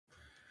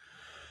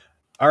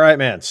All right,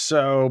 man.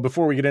 So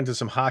before we get into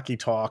some hockey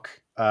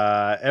talk,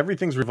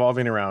 everything's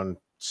revolving around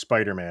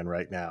Spider-Man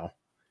right now.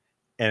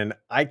 And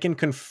I can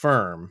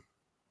confirm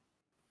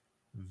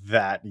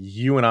that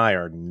you and I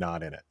are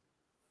not in it.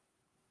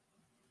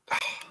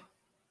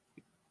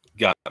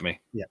 Got me.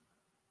 Yeah.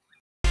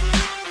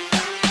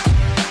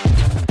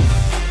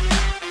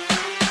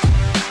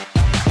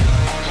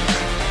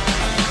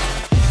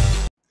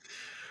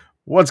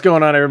 What's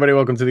going on, everybody?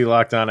 Welcome to the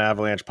Locked On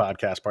Avalanche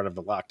podcast, part of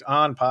the Locked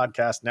On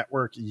Podcast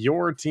Network,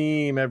 your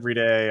team every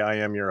day. I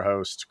am your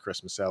host,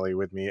 Chris Maselli.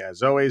 With me,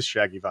 as always,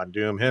 Shaggy Von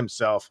Doom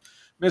himself.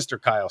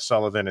 Mr. Kyle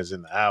Sullivan is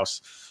in the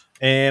house.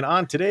 And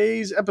on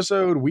today's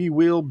episode, we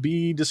will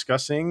be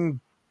discussing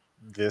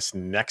this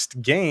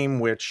next game,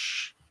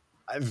 which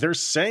they're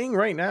saying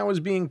right now is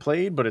being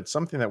played, but it's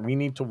something that we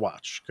need to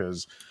watch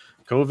because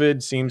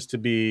COVID seems to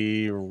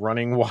be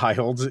running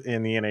wild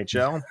in the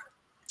NHL,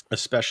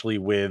 especially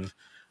with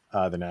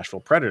the Nashville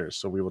Predators.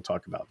 So we will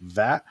talk about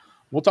that.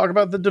 We'll talk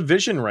about the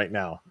division right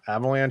now.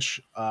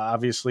 Avalanche,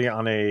 obviously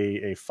on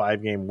a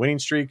 5-game winning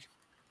streak.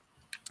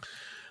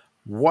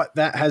 What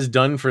that has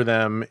done for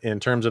them in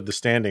terms of the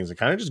standings, and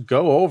kind of just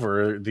go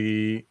over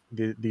the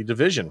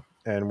division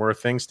and where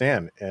things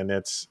stand. And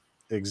it's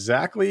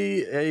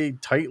exactly a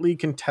tightly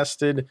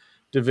contested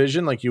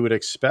division like you would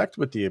expect,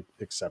 with the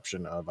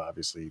exception of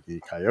obviously the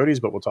Coyotes,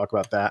 but we'll talk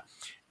about that.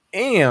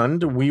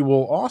 And we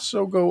will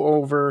also go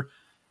over,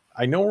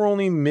 I know we're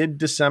only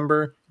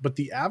mid-December, but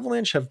the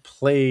Avalanche have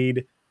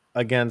played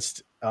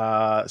against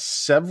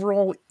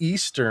several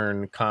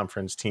Eastern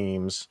Conference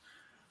teams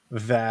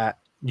that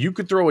you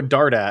could throw a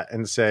dart at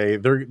and say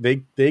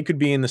they could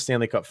be in the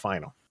Stanley Cup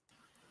final.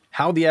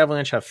 How the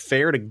Avalanche have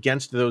fared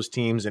against those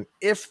teams, and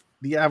if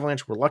the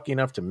Avalanche were lucky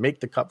enough to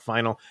make the Cup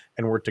final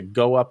and were to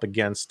go up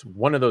against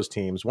one of those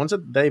teams, ones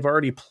that they've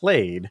already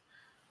played,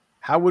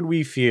 how would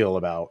we feel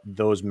about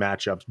those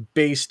matchups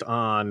based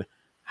on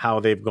how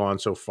they've gone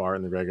so far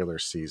in the regular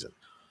season?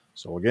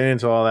 So we'll get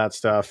into all that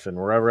stuff and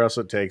wherever else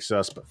it takes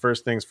us. But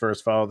first things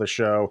first, follow the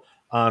show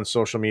on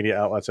social media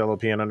outlets,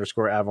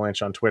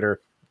 LOPN_Avalanche on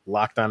Twitter,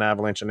 Locked On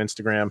Avalanche on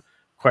Instagram.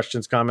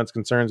 Questions, comments,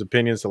 concerns,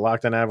 opinions to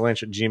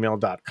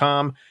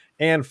lockedonavalanche@gmail.com,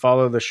 and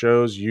follow the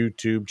show's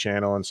YouTube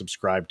channel and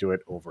subscribe to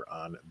it over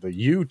on the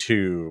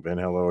YouTube. And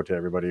hello to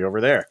everybody over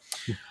there.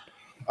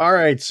 All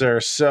right, sir.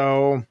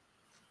 So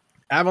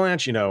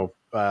Avalanche,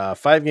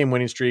 5-game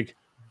winning streak,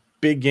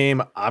 big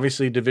game,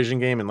 obviously division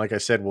game. And like I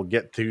said, we'll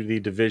get to the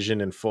division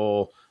in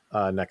full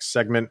next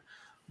segment,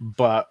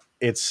 but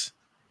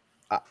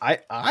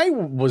I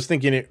was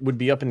thinking it would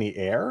be up in the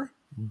air,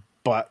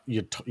 but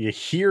you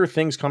hear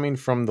things coming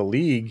from the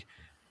league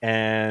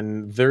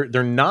and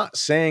they're not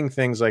saying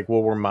things like,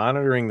 well, we're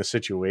monitoring the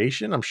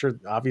situation. I'm sure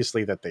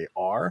obviously that they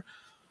are,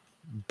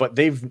 but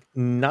they've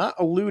not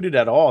alluded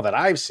at all that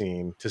I've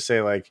seen to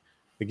say like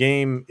the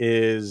game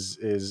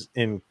is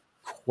in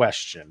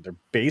question. They're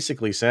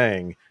basically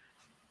saying,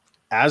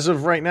 as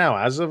of right now,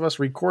 as of us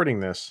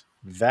recording this,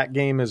 that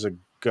game is a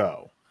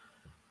go.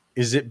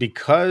 Is it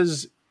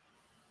because,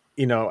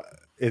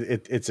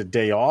 it's a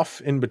day off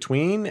in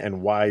between,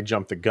 and why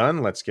jump the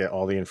gun? Let's get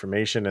all the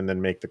information and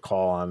then make the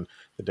call on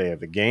the day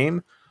of the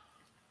game.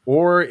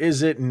 Or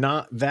is it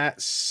not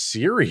that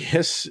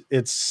serious?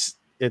 It's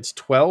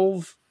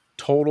 12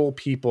 total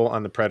people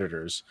on the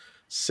Predators,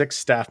 6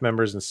 staff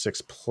members and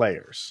 6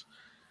 players.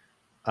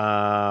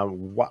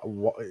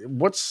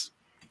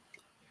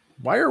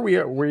 Why are we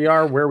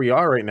where we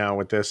are right now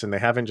with this, and they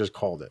haven't just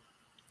called it?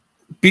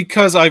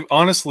 Because I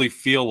honestly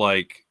feel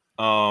like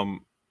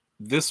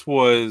this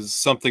was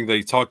something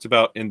they talked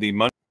about in the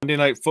Monday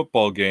Night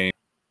Football game.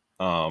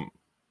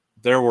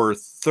 There were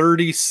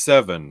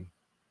 37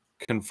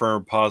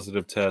 confirmed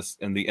positive tests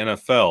in the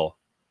NFL,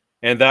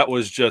 and that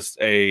was just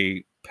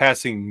a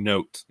passing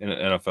note in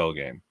an NFL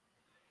game.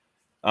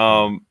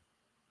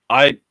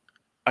 I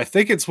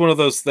think it's one of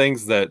those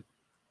things that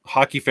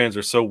hockey fans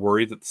are so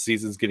worried that the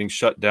season's getting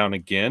shut down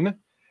again,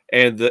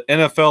 and the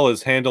NFL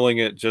is handling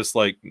it just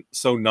like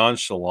so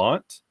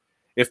nonchalant.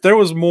 If there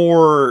was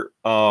more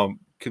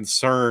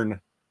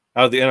concern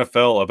out of the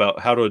NFL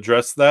about how to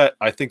address that,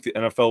 I think the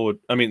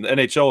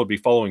NHL would be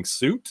following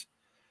suit.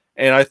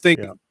 And I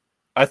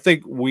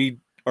think we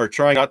are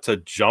trying not to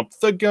jump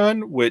the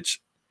gun,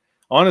 which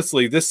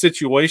honestly, this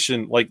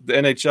situation, like the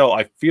NHL,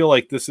 I feel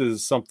like this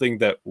is something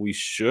that we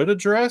should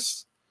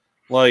address.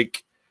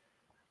 Like,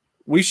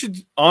 we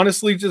should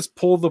honestly just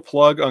pull the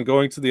plug on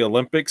going to the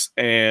Olympics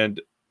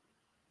and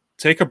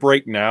take a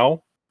break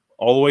now,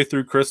 all the way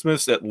through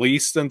Christmas, at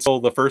least until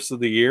the first of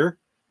the year.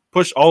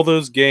 Push all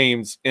those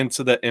games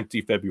into that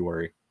empty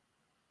February.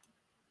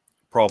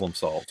 Problem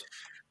solved.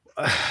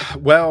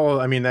 Well,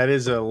 I mean, that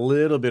is a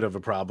little bit of a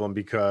problem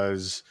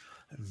because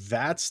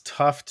that's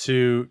tough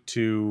to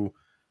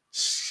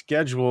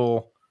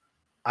schedule.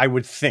 I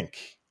would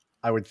think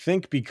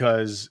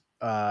because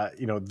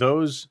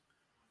those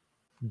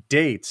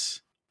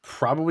dates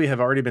probably have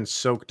already been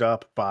soaked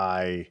up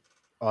by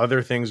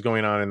other things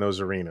going on in those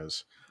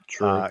arenas.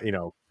 True.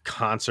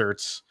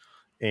 Concerts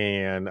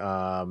and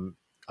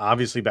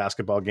obviously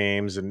basketball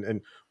games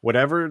and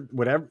whatever,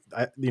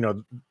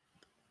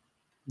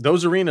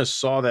 those arenas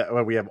saw that,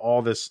 well, we have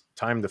all this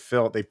time to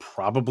fill it. They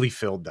probably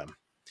filled them.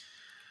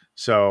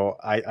 So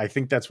I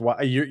think that's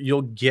why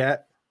you'll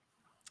get,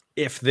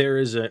 if there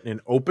is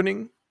an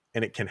opening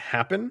and it can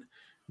happen,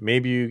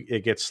 maybe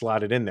it gets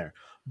slotted in there,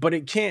 but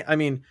it can't. I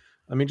mean,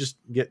 let me just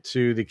get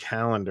to the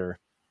calendar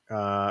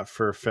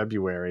for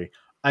February.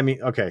 I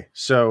mean, okay,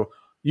 so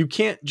you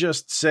can't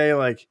just say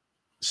like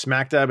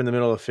smack dab in the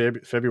middle of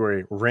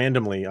February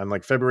randomly on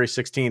like February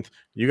 16th,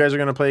 you guys are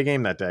going to play a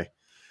game that day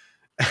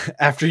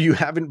after you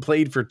haven't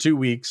played for 2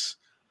 weeks,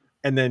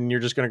 and then you're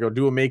just going to go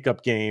do a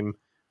makeup game.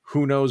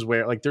 Who knows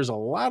where? Like, there's a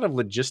lot of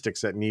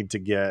logistics that need to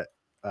get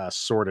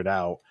sorted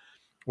out,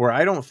 where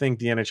I don't think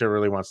the NHL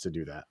really wants to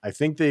do that. I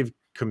think they've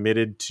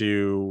committed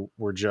to,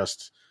 we're,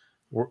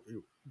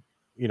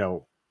 you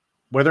know,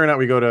 whether or not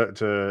we go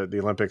to the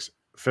Olympics,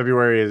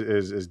 February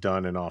is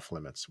done and off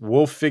limits.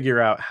 We'll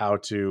figure out how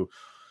to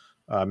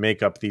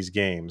make up these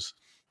games.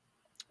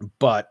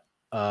 But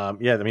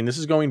yeah, I mean, this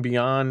is going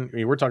beyond. I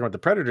mean, we're talking about the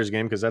Predators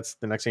game because that's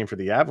the next game for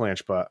the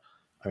Avalanche. But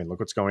I mean, look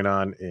what's going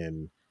on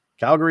in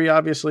Calgary.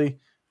 Obviously,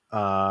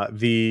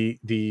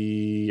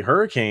 the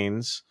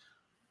Hurricanes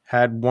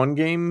had one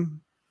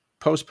game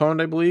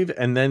postponed, I believe,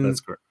 and then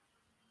That's correct.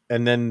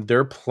 And then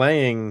they're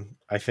playing,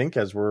 I think,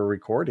 as we're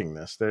recording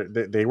this,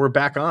 they were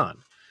back on.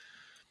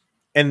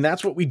 And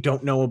that's what we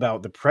don't know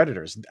about the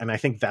Predators. And I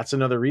think that's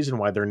another reason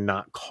why they're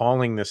not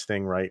calling this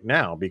thing right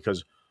now,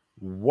 because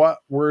what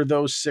were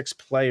those 6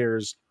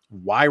 players?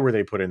 Why were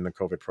they put in the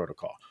COVID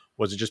protocol?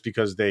 Was it just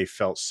because they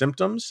felt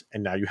symptoms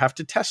and now you have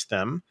to test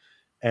them?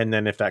 And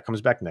then if that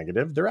comes back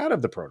negative, they're out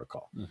of the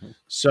protocol. Mm-hmm.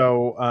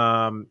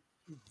 So,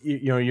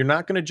 you're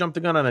not going to jump the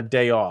gun on a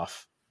day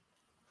off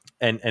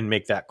and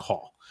make that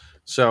call.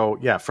 So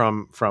yeah,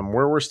 from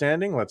where we're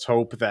standing, let's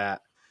hope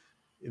that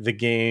the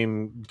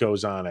game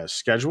goes on as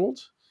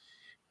scheduled.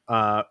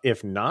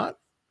 If not,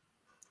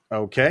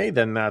 okay,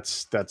 then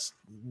that's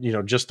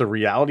just the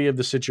reality of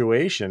the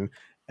situation.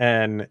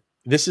 And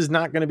this is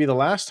not going to be the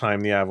last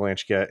time the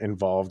Avalanche get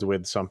involved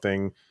with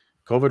something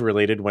COVID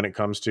related when it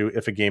comes to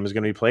if a game is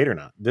going to be played or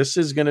not. This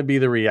is going to be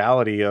the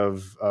reality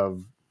of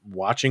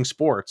watching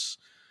sports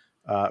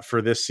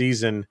for this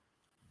season,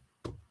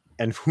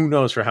 and who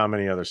knows for how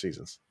many other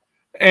seasons.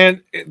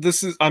 And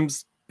I'm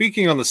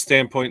speaking on the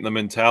standpoint and the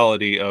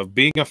mentality of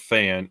being a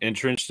fan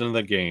entrenched in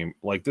the game.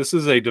 Like, this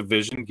is a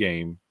division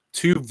game,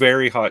 2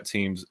 very hot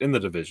teams in the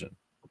division.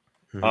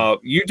 Mm-hmm.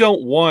 You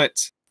don't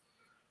want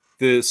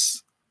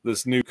this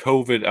new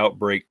COVID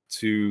outbreak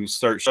to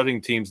start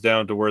shutting teams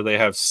down to where they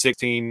have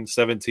 16,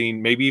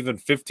 17, maybe even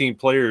 15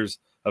 players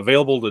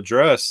available to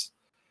dress.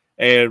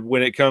 And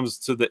when it comes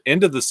to the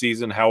end of the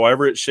season,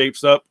 however it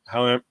shapes up,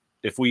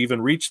 if we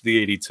even reach the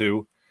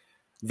 82,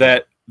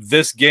 that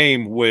this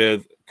game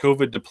with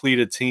COVID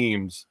depleted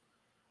teams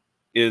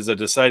is a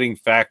deciding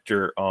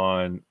factor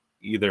on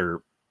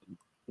either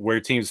where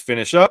teams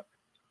finish up,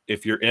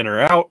 if you're in or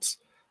out.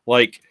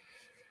 Like,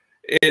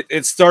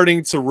 it's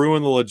starting to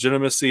ruin the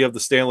legitimacy of the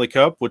Stanley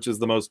Cup, which is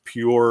the most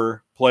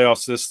pure playoff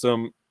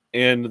system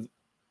in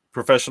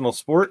professional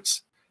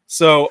sports.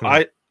 So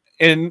I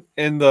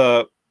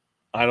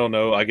don't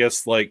know, I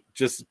guess, like,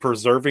 just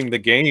preserving the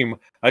game,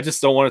 I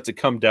just don't want it to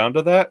come down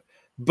to that.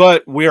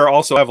 But we are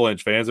also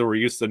Avalanche fans, and we're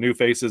used to new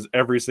faces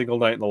every single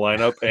night in the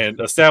lineup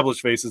and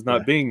established faces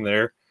not being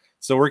there.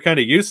 So we're kind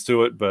of used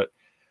to it. But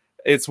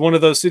it's one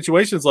of those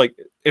situations, like,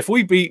 if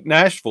we beat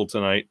Nashville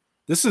tonight,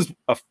 this is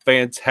a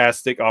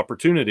fantastic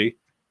opportunity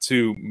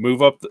to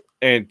move up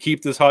and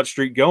keep this hot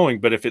streak going.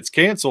 But if it's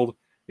canceled,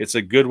 it's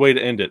a good way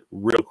to end it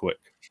real quick.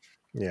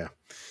 Yeah.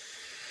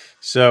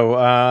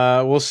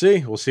 So we'll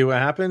see. We'll see what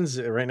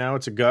happens. Right now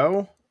it's a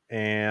go.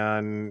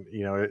 And,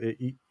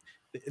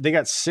 they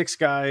got 6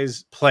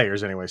 guys,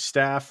 players anyway,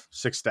 6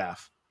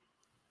 staff.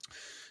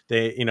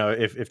 They,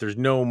 if there's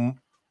no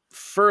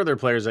further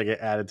players that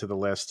get added to the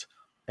list,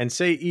 and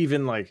say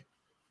even like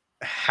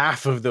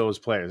half of those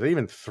players,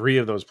 even 3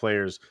 of those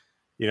players,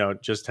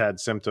 just had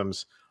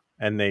symptoms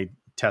and they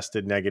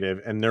tested negative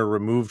and they're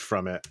removed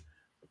from it,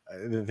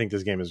 I think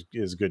this game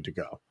is good to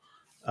go.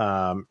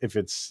 If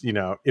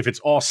it's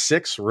all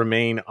 6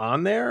 remain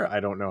on there,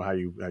 I don't know how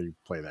you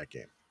play that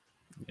game.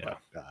 Yeah,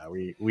 but,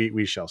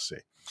 we shall see.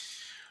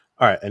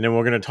 All right, and then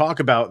we're going to talk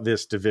about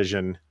this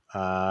division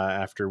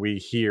after we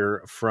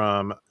hear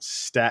from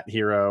Stat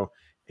Hero.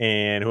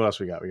 And who else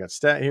we got? We got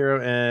Stat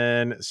Hero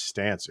and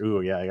Stance.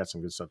 Ooh, yeah, I got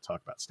some good stuff to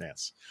talk about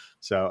Stance.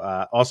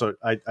 So also,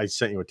 I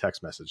sent you a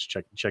text message.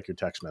 Check your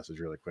text message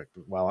really quick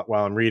while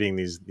I'm reading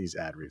these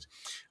ad reads.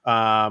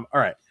 All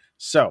right,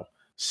 so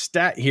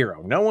Stat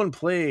Hero. No one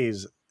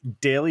plays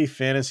daily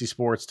fantasy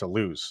sports to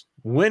lose.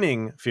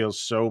 Winning feels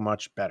so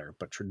much better,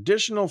 but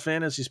traditional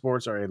fantasy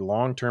sports are a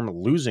long-term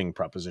losing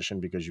proposition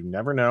because you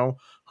never know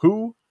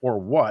who or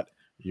what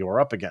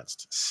you're up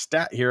against.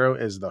 Stat Hero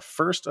is the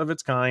first of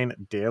its kind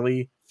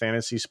daily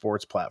fantasy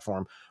sports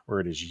platform where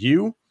it is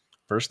you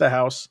versus the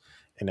house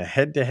in a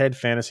head-to-head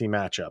fantasy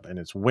matchup, and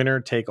it's winner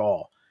take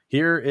all.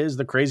 Here is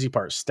the crazy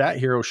part. Stat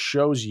Hero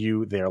shows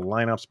you their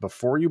lineups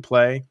before you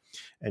play,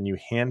 and you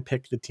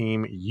handpick the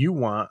team you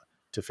want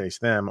to face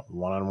them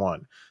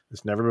one-on-one.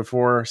 This never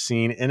before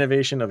seen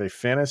innovation of a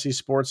fantasy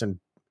sports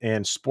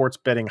and sports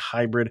betting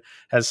hybrid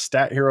has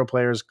Stat Hero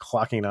players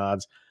clocking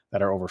odds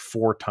that are over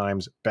 4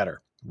 times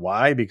better.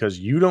 Why? Because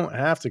you don't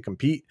have to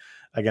compete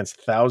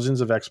against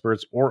thousands of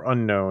experts or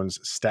unknowns.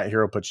 Stat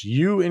Hero puts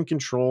you in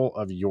control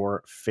of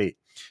your fate.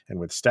 And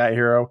with Stat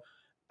Hero,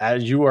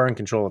 as you are in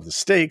control of the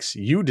stakes,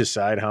 you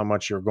decide how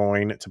much you're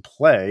going to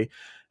play.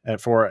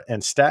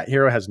 And Stat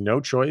Hero has no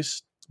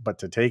choice but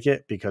to take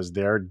it because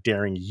they're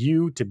daring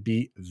you to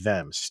beat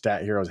them.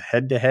 Stat Hero's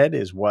head-to-head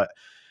is what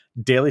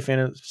daily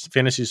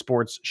fantasy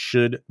sports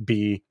should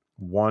be,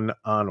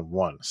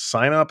 one-on-one.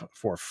 Sign up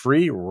for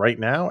free right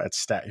now at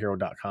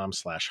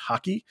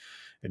stathero.com/hockey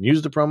and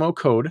use the promo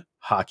code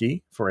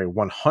hockey for a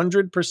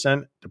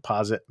 100%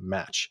 deposit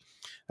match.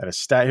 That is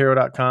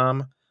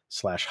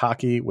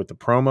stathero.com/hockey with the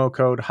promo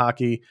code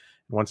hockey.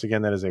 Once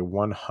again, that is a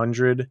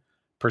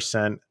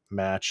 100%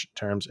 match.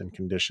 Terms and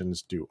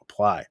conditions do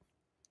apply.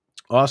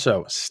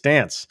 Also,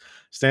 Stance.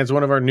 Stance,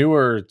 one of our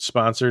newer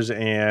sponsors.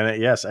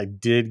 And yes, I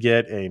did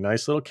get a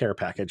nice little care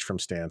package from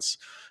Stance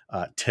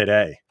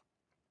today.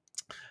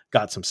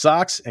 Got some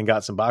socks and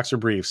got some boxer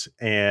briefs.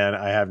 And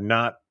I have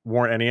not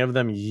worn any of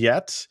them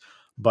yet,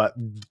 but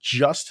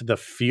just the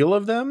feel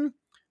of them,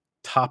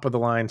 top of the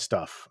line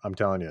stuff. I'm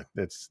telling you,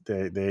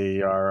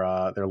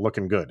 they're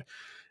looking good.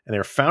 And they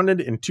were founded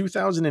in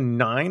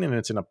 2009, and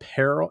it's an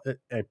apparel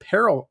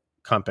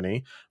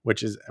company,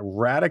 which is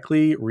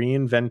radically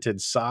reinvented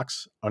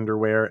socks,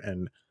 underwear,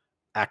 and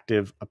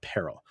active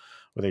apparel.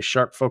 With a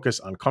sharp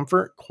focus on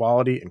comfort,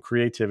 quality, and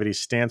creativity,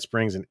 Stance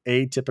brings an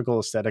atypical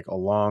aesthetic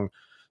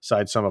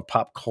alongside some of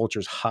pop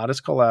culture's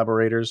hottest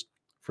collaborators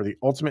for the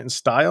ultimate in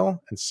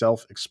style and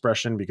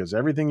self-expression, because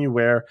everything you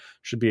wear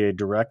should be a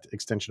direct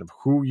extension of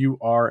who you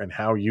are and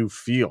how you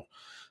feel.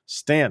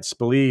 Stance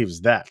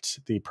believes that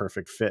the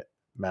perfect fit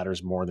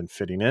matters more than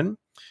fitting in,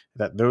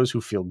 that those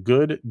who feel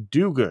good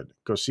do good.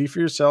 Go see for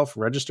yourself,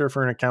 register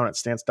for an account at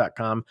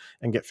stance.com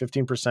and get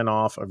 15%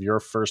 off of your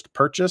first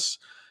purchase.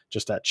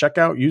 Just at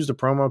checkout, use the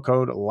promo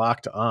code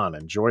locked on.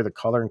 Enjoy the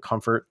color and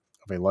comfort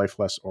of a life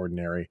less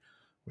ordinary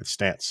with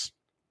Stance.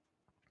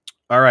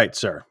 All right,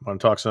 sir.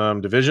 Want to talk some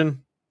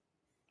division?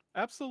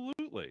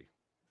 Absolutely.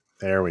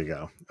 There we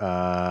go.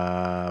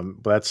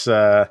 That's,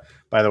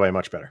 by the way,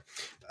 much better.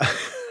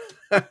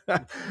 I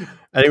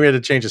think we had to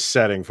change a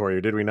setting for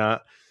you, did we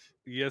not?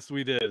 Yes,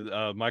 we did.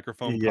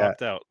 Microphone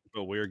popped out,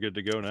 but we're good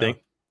to go now.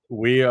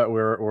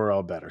 We're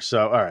all better.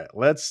 So, all right,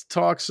 let's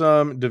talk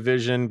some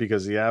division,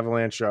 because the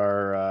Avalanche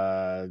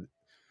are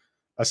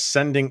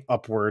ascending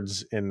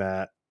upwards in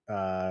that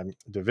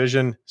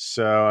division.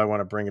 So I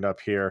want to bring it up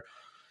here.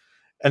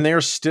 And they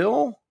are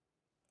still,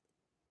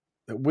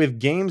 with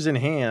games in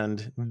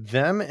hand,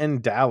 them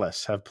and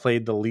Dallas have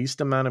played the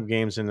least amount of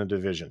games in the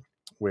division,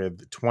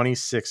 with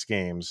 26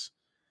 games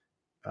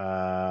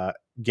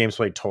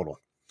played total.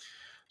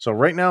 So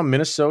right now,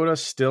 Minnesota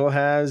still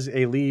has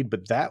a lead,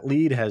 but that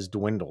lead has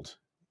dwindled.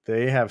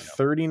 They have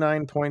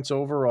 39 points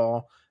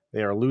overall.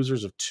 They are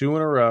losers of 2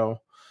 in a row.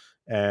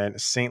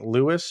 And St.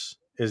 Louis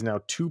is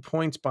now 2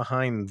 points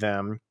behind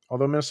them,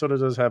 although Minnesota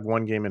does have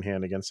 1 game in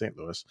hand against St.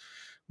 Louis.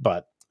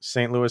 But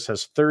St. Louis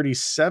has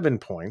 37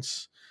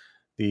 points.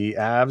 The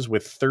Avs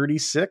with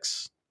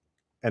 36.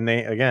 And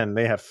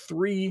they have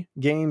 3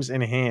 games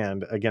in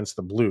hand against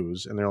the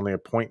Blues, and they're only a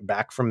point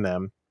back from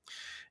them.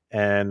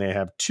 And they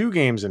have 2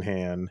 games in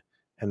hand,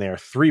 and they are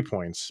 3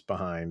 points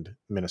behind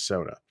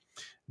Minnesota.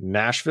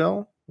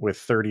 Nashville with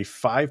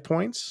 35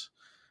 points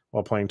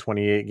while playing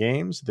 28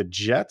 games. The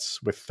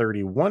Jets with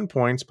 31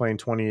 points playing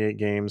 28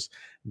 games.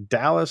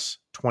 Dallas,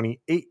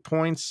 28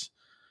 points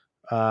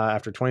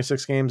after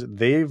 26 games.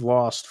 They've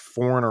lost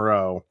 4 in a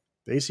row.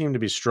 They seem to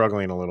be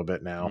struggling a little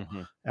bit now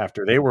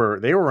after they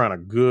were on a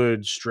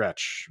good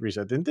stretch.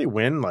 Didn't they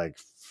win like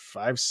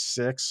 5,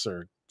 6,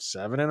 or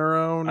 7 in a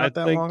row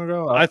long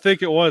ago? I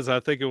think it was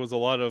a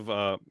lot of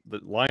the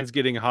lines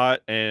getting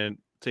hot and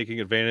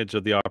taking advantage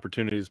of the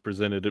opportunities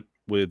presented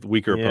with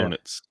weaker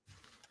opponents.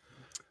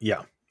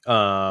 Yeah.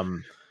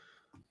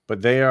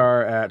 But they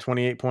are at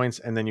 28 points,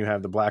 and then you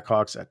have the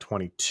Blackhawks at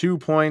 22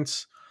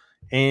 points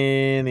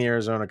and the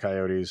Arizona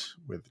Coyotes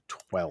with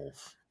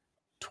 12.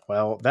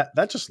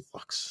 That just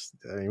looks,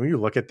 I mean, when you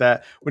look at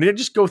that, when you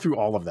just go through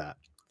all of that,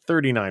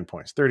 39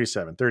 points,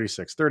 37,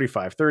 36,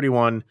 35,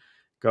 31,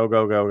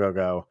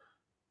 go,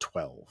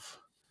 12.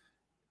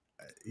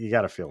 You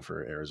got to feel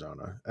for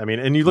Arizona. I mean,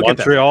 and you look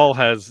Montreal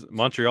has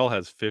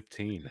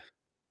 15.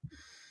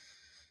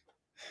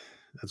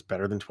 That's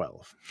better than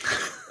 12.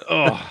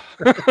 Oh.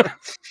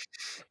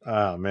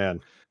 Oh man.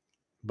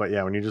 But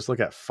yeah, when you just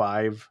look at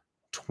 5,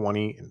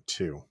 20, and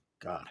 2,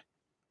 God.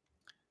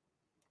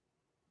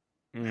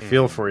 I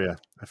feel for you.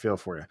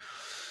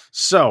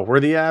 So where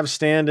the Avs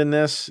stand in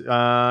this, they're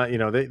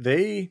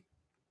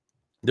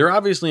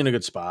obviously in a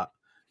good spot.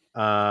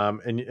 I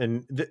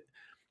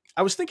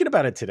was thinking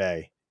about it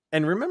today,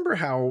 and remember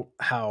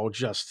how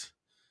just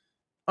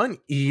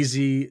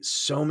uneasy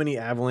so many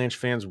Avalanche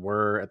fans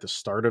were at the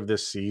start of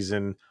this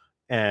season,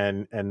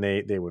 and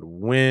they would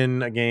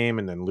win a game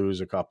and then lose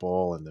a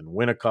couple and then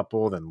win a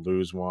couple, then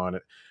lose one,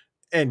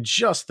 and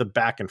just the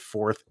back and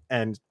forth,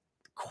 and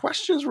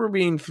questions were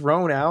being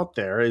thrown out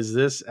there. Is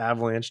this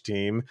Avalanche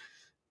team,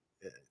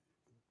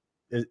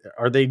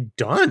 are they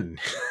done?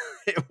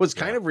 It was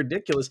kind of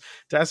ridiculous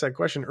to ask that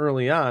question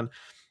early on,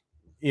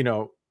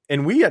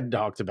 and we had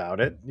talked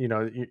about it,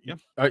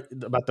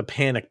 about the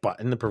panic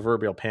button, the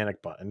proverbial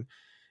panic button.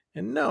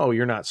 And no,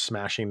 you're not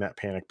smashing that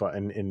panic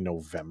button in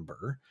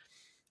November.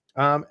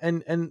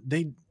 And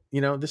they,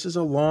 this is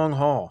a long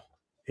haul.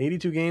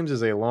 82 games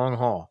is a long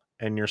haul,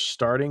 and you're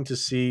starting to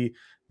see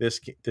this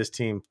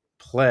team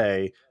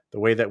play the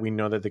way that we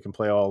know that they can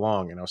play all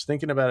along. And I was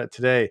thinking about it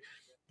today,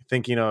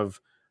 thinking of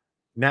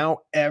now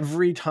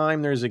every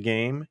time there's a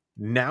game,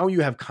 now you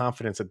have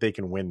confidence that they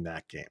can win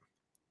that game.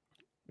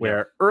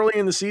 Where early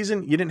in the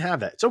season, you didn't have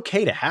that. It's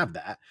okay to have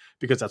that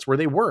because that's where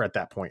they were at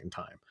that point in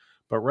time.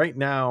 But right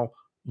now,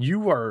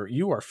 you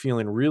are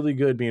feeling really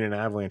good being an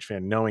Avalanche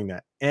fan, knowing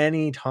that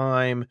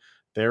anytime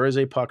there is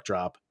a puck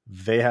drop,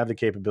 they have the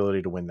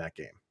capability to win that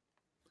game.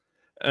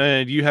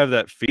 And you have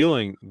that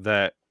feeling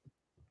that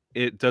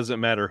it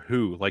doesn't matter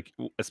who, like,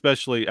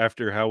 especially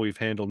after how we've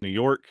handled New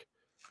York,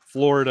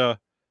 Florida,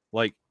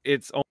 like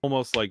it's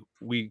almost like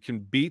we can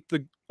beat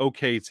the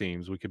okay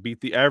teams. We could beat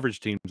the average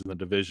teams in the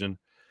division.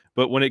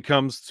 But when it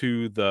comes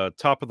to the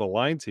top of the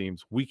line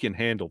teams, we can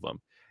handle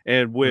them.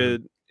 And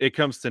when it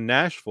comes to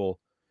Nashville,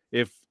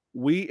 if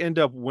we end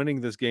up winning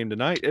this game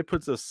tonight, it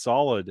puts us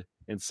solid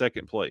in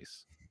second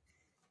place.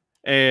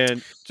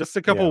 And just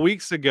a couple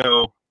weeks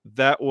ago,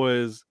 that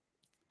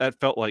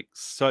felt like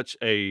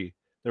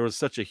there was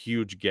such a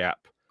huge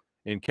gap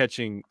in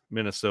catching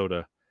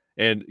Minnesota.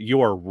 And you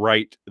are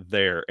right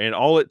there. And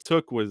all it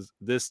took was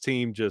this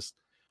team just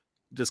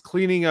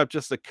cleaning up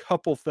just a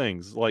couple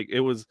things. Like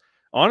it was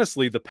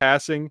honestly the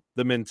passing,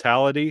 the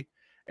mentality,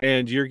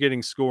 and you're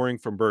getting scoring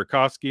from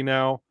Burakovsky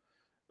now.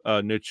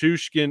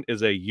 Nichushkin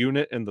is a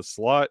unit in the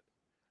slot.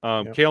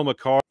 Cale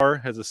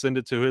Makar has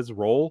ascended to his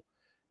role.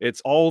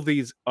 It's all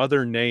these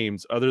other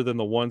names other than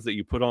the ones that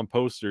you put on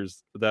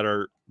posters that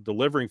are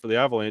delivering for the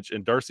Avalanche,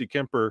 and Darcy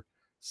Kemper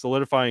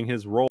solidifying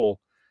his role,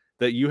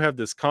 that you have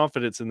this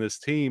confidence in this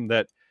team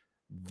that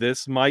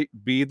this might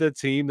be the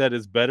team that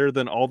is better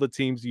than all the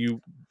teams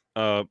you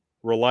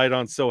relied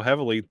on so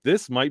heavily.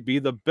 This might be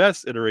the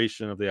best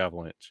iteration of the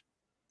Avalanche.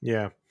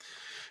 Yeah.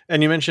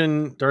 And you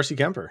mentioned Darcy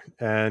Kemper,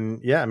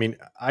 and I mean,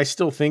 I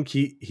still think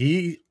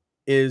he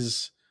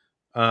is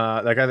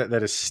that guy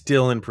that is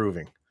still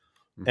improving,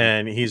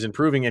 and he's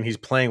improving, and he's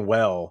playing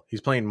well.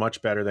 He's playing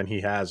much better than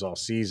he has all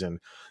season,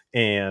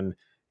 and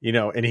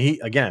and he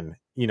again,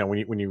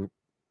 when you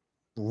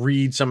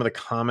read some of the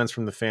comments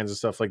from the fans and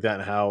stuff like that,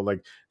 and how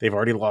like they've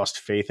already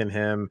lost faith in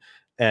him,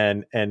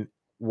 and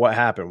what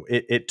happened?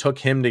 It took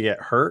him to get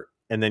hurt,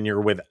 and then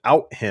you're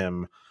without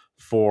him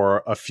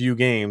for a few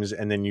games,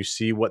 and then you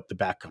see what the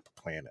backup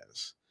plan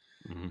is.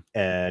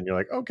 And you're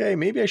like, okay,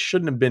 maybe I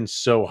shouldn't have been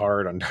so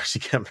hard on Darcy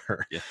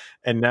Kemper.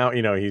 And now,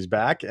 he's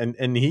back,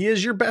 and he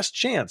is your best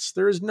chance.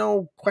 There is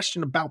no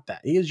question about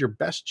that. He is your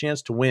best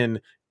chance to win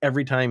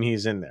every time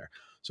he's in there.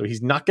 So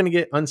he's not going to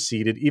get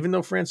unseated, even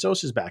though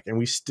Francouz is back, and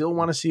we still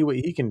want to see what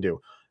he can do.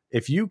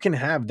 If you can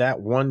have that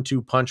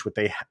 1-2 punch, what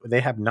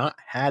they have not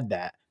had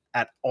that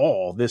at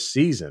all this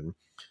season,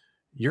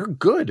 you're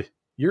good.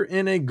 You're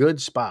in a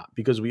good spot,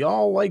 because we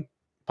all like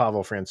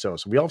Pavel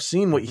Francouz. We all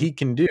seen what he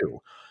can do.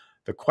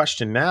 The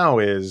question now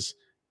is,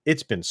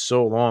 it's been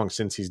so long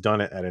since he's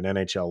done it at an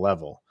NHL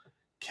level.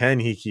 Can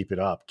he keep it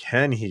up?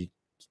 Can he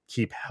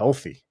keep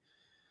healthy?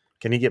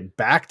 Can he get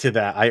back to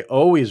that? I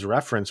always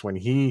reference when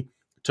he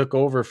took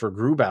over for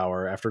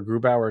Grubauer after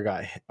Grubauer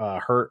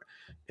got hurt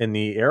in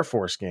the Air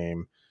Force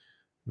game,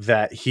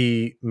 that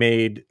he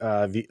made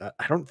I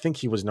don't think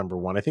he was number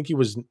one. I think he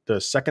was the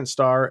second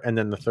star and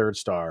then the third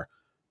star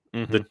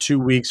the 2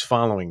 weeks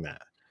following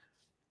that.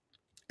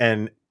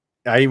 And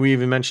we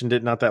even mentioned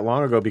it not that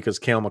long ago, because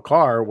Cale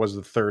Makar was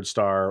the third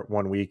star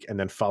 1 week and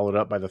then followed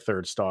up by the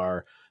third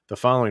star the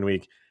following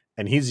week.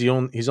 And he's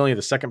only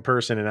the second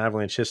person in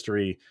Avalanche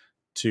history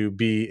to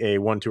be a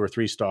 1, 2, or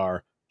 3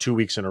 star 2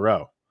 weeks in a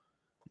row.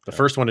 The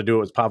first one to do it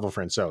was Pavel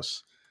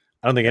Francouz.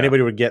 I don't think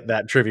anybody would get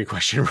that trivia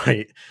question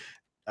right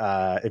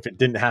if it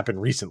didn't happen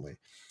recently.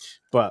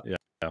 But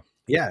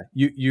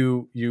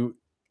you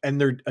and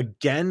they're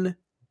again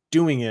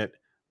doing it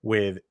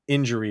with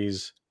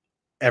injuries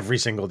every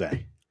single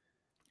day.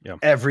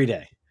 Every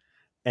day.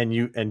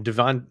 And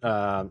Devon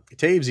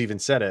Taves even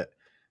said it,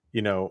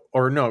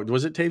 or no,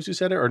 was it Taves who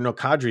said it, or no,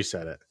 Kadri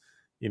said it,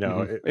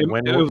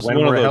 when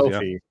we're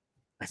healthy.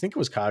 I think it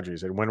was Kadri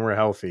said, when we're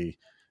healthy,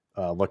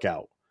 look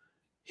out.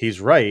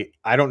 He's right.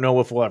 I don't know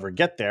if we'll ever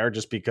get there,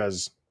 just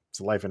because it's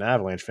the life of an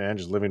Avalanche fan,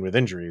 just living with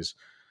injuries.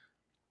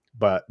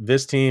 But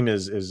this team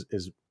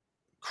is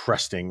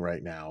cresting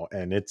right now,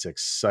 and it's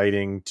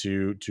exciting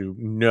to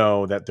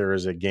know that there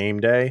is a game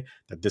day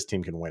that this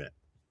team can win it.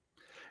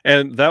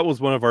 And that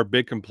was one of our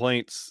big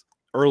complaints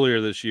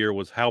earlier this year,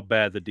 was how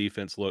bad the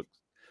defense looked.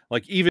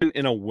 Like even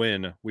in a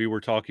win, we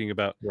were talking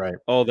about, Right.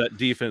 oh, that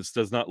defense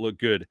does not look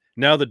good.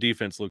 Now the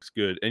defense looks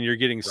good, and you're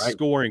getting Right.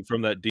 scoring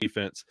from that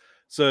defense.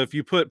 So if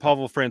you put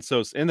Pavel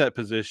Francouz in that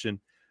position,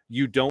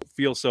 you don't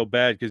feel so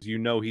bad because you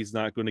know he's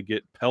not going to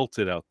get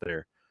pelted out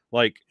there.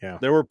 Like Yeah.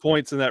 there were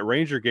points in that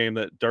Ranger game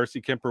that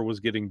Darcy Kemper was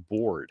getting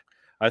bored.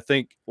 I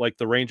think like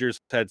the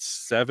Rangers had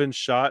 7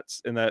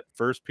 shots in that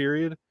first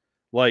period.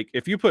 Like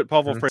if you put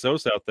Pavel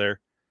Francouz out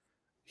there,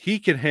 he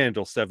can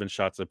handle 7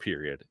 shots a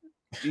period.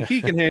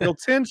 He can handle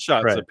 10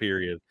 shots a Right.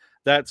 period.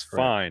 That's Right.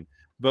 fine.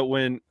 But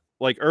when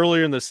like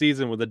earlier in the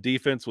season when the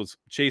defense was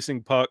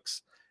chasing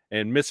pucks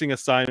and missing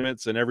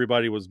assignments and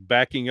everybody was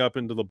backing up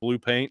into the blue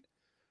paint,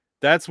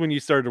 that's when you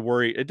started to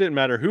worry. It didn't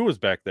matter who was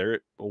back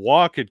there.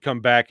 Waugh could come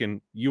back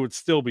and you would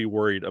still be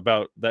worried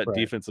about that Right.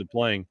 defensive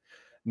playing.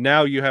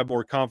 Now you have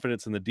more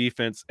confidence in the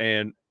defense,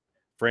 and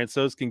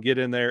Francouz can get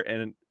in there,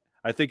 and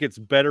I think it's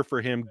better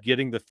for him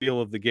getting the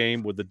feel of the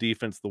game with the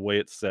defense the way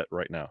it's set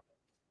right now.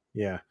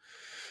 Yeah.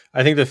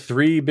 I think the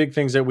 3 big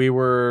things that we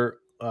were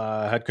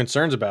had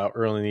concerns about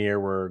early in the year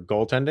were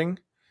goaltending,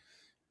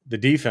 the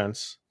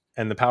defense,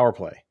 and the power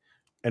play.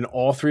 And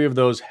all 3 of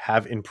those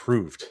have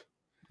improved.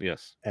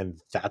 Yes.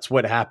 And that's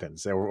what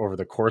happens. Over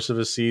the course of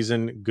a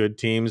season, good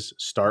teams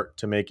start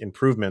to make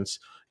improvements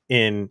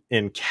in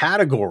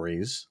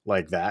categories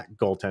like that,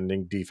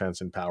 goaltending,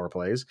 defense, and power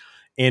plays,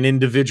 and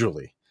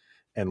individually.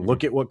 And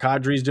look at what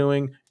Kadri's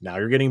doing. Now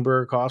you're getting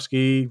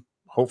Burakovsky.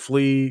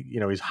 Hopefully,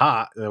 he's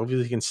hot.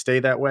 Hopefully he can stay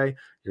that way.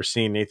 You're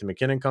seeing Nathan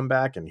MacKinnon come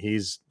back and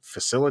he's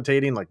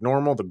facilitating like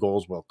normal. The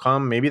goals will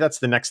come. Maybe that's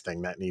the next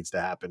thing that needs to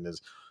happen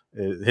is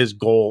his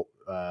goal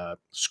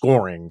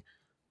scoring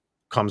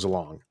comes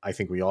along. I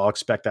think we all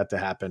expect that to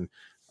happen.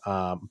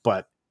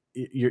 But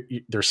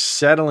they're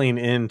settling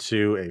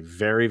into a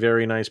very,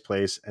 very nice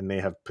place, and they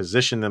have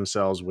positioned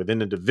themselves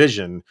within a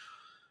division.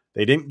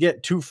 They didn't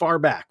get too far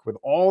back with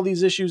all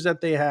these issues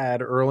that they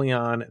had early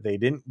on. They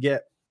didn't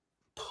get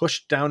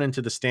pushed down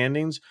into the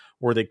standings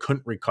where they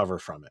couldn't recover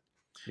from it.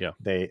 Yeah.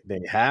 They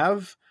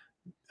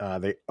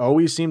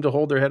always seem to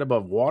hold their head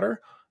above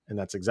water, and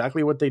that's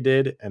exactly what they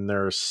did. And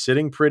they're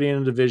sitting pretty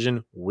in a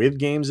division with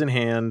games in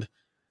hand.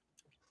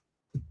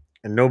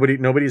 And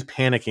nobody's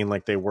panicking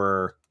like they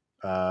were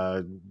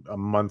a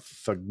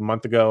month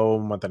ago,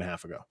 month and a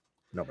half ago.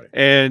 Nobody.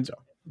 And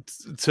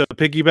to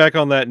piggyback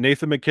on that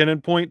Nathan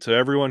MacKinnon point, to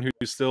everyone who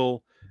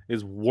still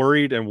is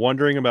worried and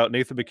wondering about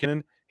Nathan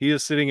MacKinnon, he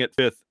is sitting at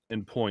 5th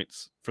in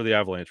points for the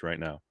Avalanche right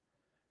now.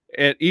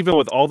 And even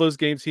with all those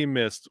games he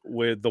missed,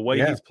 with the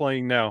way he's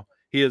playing now,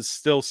 he is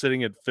still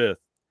sitting at 5th.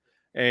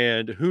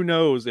 And who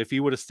knows if he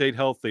would have stayed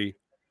healthy,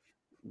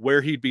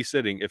 where he'd be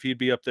sitting, if he'd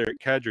be up there at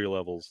Kadri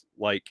levels.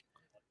 Like,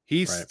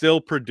 he's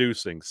still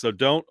producing. So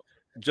don't,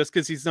 just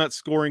because he's not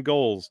scoring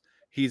goals,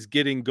 he's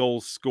getting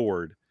goals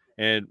scored.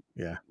 And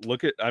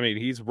look at, I mean,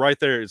 he's right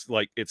there. It's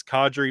like, it's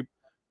Kadri,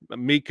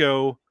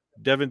 Mikko,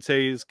 Devin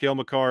Taves, Cale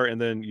Makar,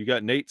 and then you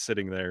got Nate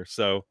sitting there.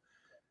 So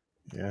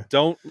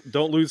don't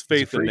lose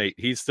faith in Nate.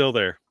 He's still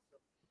there.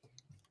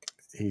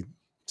 He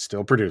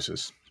still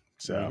produces.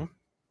 So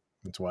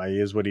that's why he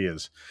is what he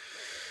is.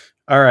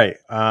 All right.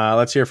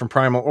 Let's hear from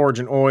Primal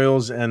Origin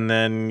Oils and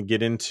then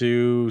get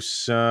into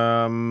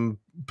some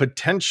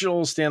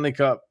potential Stanley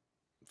Cup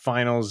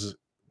finals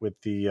with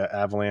the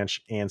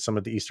Avalanche and some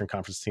of the Eastern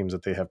Conference teams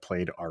that they have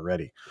played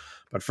already.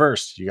 But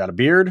first, you got a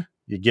beard,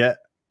 you get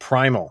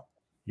Primal.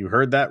 You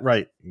heard that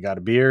right. You got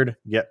a beard,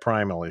 get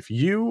Primal. If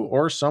you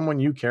or someone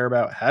you care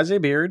about has a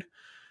beard,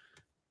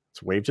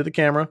 let's wave to the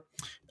camera.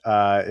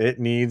 It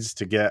needs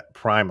to get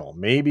Primal.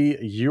 Maybe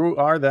you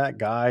are that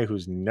guy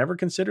who's never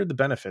considered the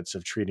benefits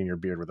of treating your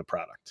beard with a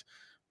product.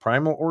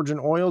 Primal Origin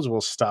Oils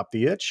will stop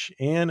the itch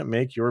and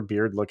make your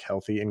beard look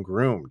healthy and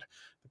groomed.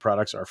 The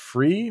products are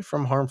free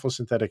from harmful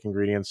synthetic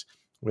ingredients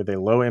with a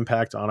low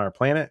impact on our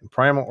planet.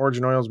 Primal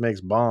Origin Oils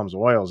makes balms,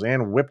 oils,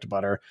 and whipped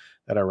butter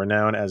that are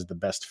renowned as the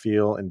best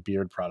feel and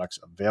beard products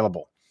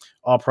available.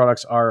 All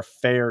products are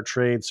fair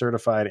trade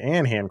certified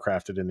and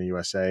handcrafted in the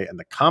USA, and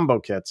the combo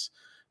kits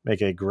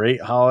make a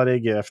great holiday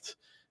gift.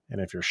 And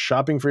if you're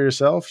shopping for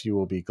yourself, you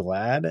will be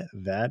glad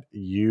that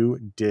you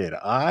did.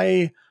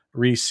 I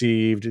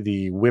received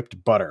the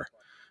whipped butter,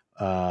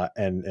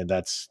 and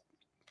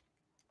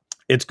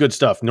it's good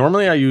stuff.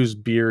 Normally I use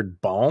beard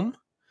balm,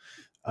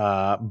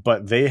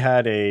 but they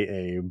had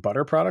a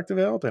butter product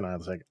available, and I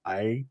was like,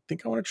 I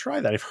think I want to try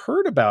that. I've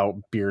heard about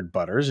beard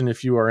butters, and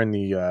if you are in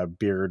the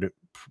beard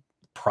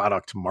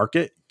product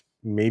market,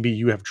 maybe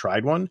you have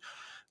tried one.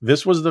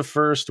 This was the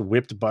first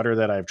whipped butter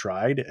that I've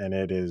tried, and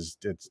it's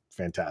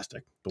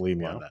fantastic. Believe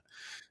me on that.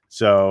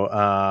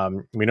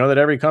 So we know that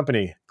every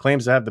company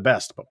claims to have the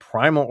best, but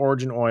Primal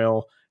Origin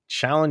Oil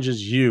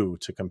challenges you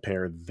to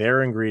compare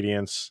their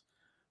ingredients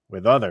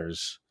with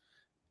others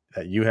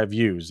that you have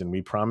used, and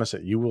we promise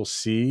that you will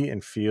see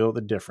and feel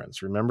the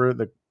difference. Remember,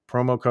 the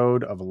promo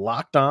code of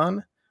Locked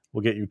On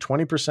will get you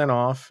 20%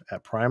 off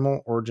at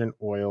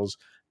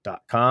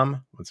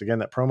primaloriginoils.com. Once again,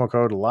 that promo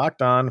code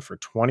Locked On for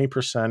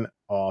 20%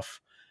 off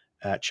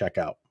at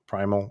checkout,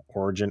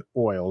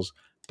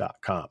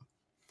 primaloriginoils.com.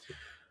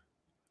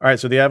 All right,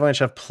 so the Avalanche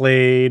have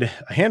played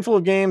a handful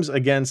of games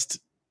against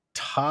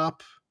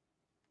top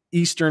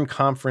Eastern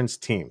Conference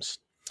teams.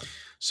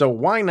 So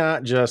why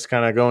not just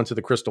kind of go into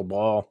the crystal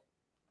ball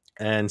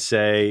and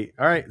say,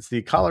 all right, it's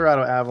the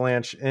Colorado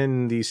Avalanche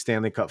in the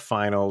Stanley Cup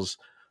Finals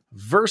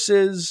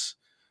versus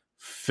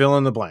fill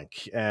in the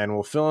blank. And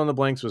we'll fill in the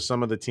blanks with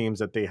some of the teams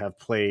that they have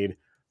played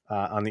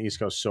on the East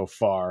Coast so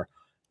far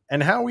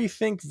and how we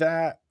think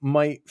that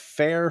might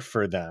fare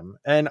for them.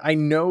 And I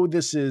know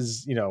this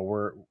is,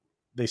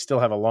 they still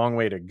have a long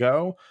way to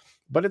go,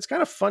 but it's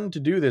kind of fun to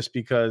do this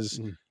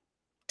because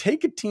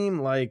take a team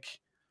like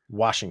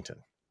Washington,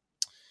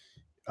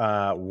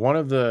 one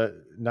of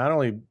the not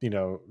only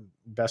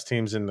best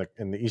teams in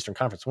the Eastern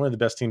Conference, one of the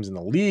best teams in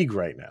the league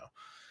right now,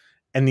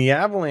 and the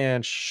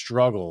Avalanche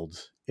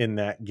struggled in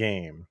that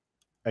game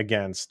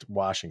against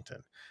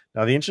Washington.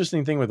 Now, the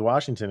interesting thing with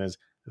Washington is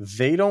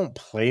they don't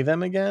play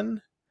them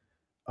again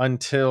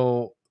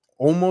until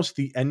almost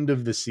the end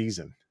of the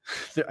season.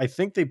 I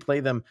think they play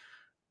them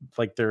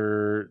like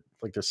they're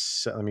like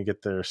this. Let me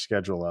get their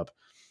schedule up.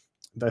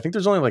 I think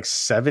there's only like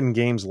 7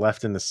 games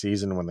left in the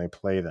season when they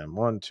play them.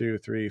 1, 2,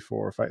 3,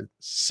 4, 5,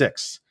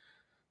 6.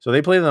 So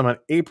they play them on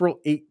April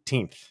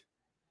 18th.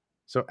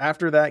 So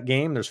after that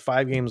game, there's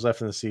 5 games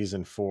left in the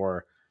season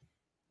for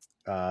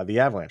the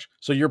Avalanche.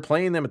 So you're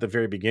playing them at the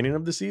very beginning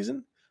of the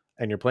season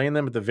and you're playing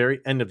them at the very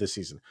end of the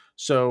season.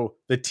 So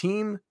the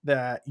team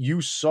that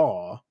you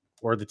saw,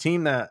 or the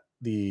team that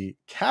the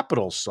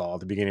Capitals saw at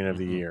the beginning of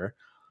the year,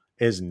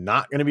 is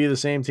not going to be the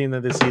same team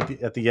that they see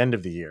at the end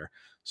of the year.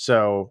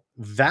 So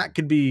that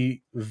could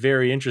be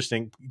very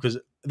interesting because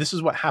this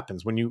is what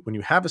happens when you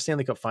have a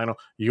Stanley Cup final.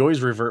 You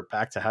always revert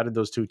back to how did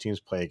those two teams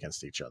play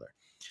against each other.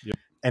 Yep.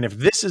 And if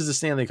this is the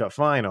Stanley Cup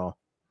final,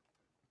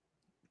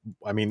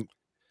 I mean,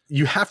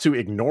 you have to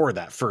ignore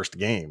that first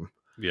game.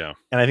 Yeah.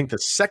 And I think the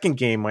second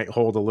game might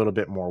hold a little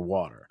bit more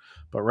water.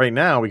 But right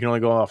now we can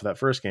only go off of that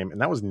first game. And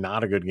that was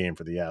not a good game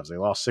for the Avs. They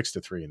lost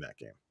 6-3 in that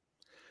game.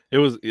 It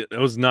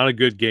was not a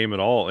good game at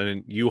all.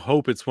 And you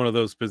hope it's one of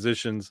those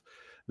positions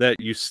that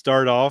you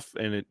start off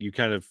and you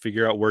kind of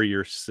figure out where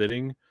you're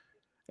sitting.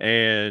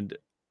 And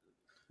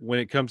when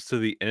it comes to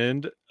the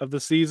end of the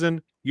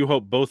season, you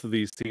hope both of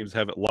these teams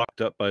have it locked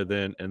up by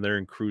then and they're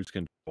in cruise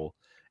control.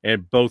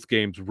 And both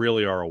games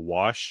really are a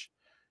wash.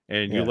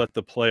 And you let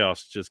the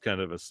playoffs just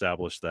kind of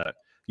establish that.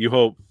 You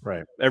hope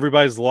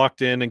everybody's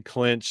locked in and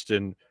clinched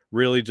and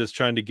really just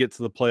trying to get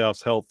to the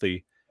playoffs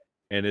healthy.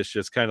 And it's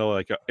just kind of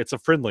like it's a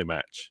friendly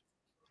match.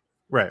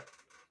 Right.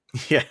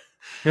 Yeah.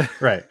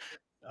 Right.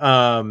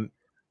 And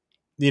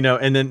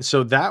then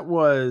so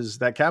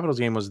that Capitals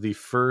game was the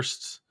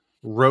first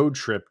road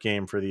trip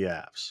game for the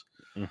Avs.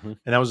 And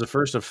that was the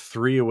first of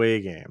 3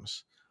 away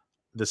games.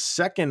 The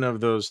second of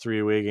those 3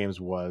 away games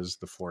was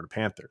the Florida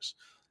Panthers.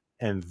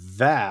 And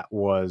that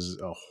was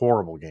a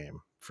horrible game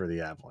for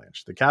the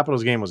Avalanche. The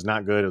Capitals game was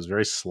not good. It was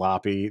very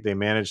sloppy. They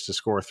managed to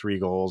score 3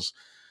 goals.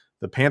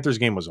 The Panthers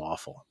game was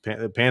awful.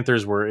 The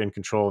Panthers were in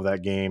control of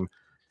that game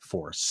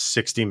for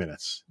 60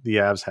 minutes. The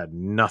Avs had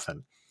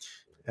nothing.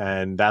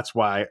 And that's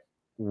why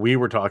we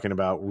were talking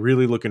about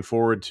really looking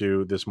forward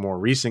to this more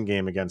recent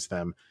game against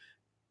them.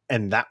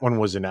 And that one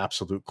was an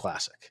absolute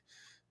classic.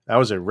 That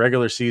was a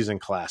regular season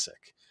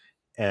classic.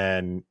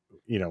 And,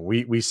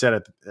 we said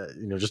it,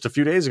 just a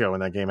few days ago when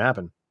that game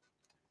happened,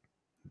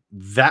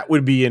 that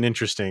would be an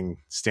interesting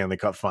Stanley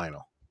Cup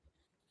final.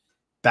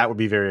 That would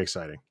be very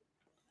exciting.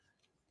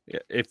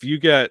 If you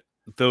get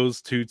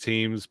those two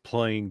teams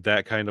playing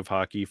that kind of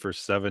hockey for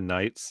 7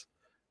 nights,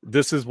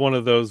 this is one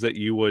of those that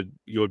you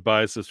would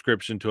buy a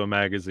subscription to a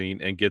magazine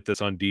and get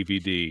this on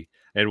DVD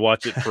and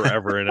watch it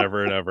forever and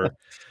ever and ever.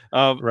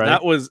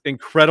 That was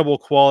incredible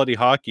quality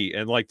hockey.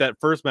 And like that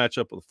first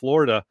matchup with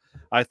Florida,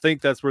 I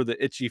think that's where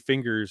the itchy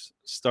fingers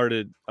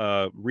started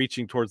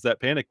reaching towards that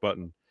panic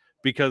button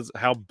because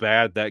how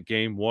bad that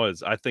game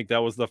was. I think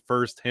that was the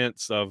first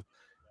hints of,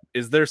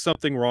 is there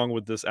something wrong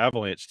with this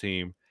Avalanche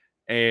team?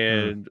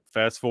 And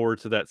fast forward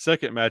to that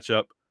second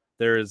matchup,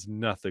 there is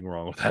nothing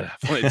wrong with that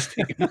Avalanche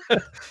team.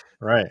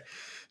 Right.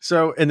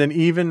 So, and then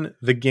even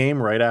the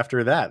game right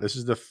after that, this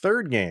is the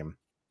third game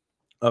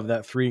of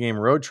that 3-game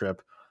road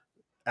trip.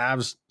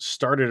 Avs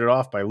started it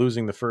off by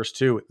losing the first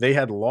 2. They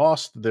had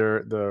lost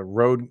the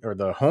road or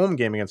the home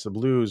game against the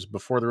Blues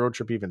before the road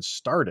trip even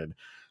started.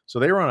 So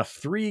they were on a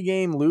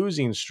 3-game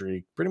losing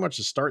streak pretty much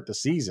to start the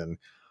season.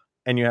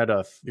 And you had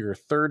your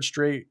third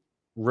straight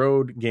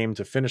road game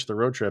to finish the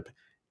road trip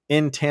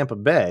in Tampa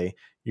Bay.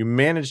 You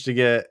managed to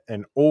get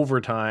an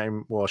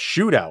overtime, a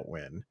shootout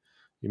win.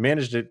 You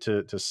managed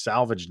to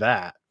salvage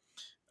that.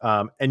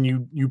 And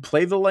you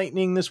play the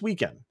Lightning this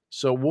weekend.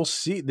 So we'll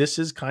see. This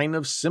is kind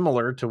of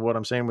similar to what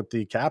I'm saying with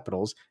the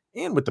Capitals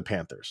and with the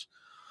Panthers.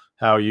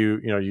 How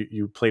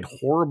you played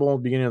horrible at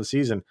the beginning of the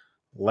season.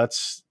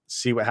 Let's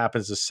see what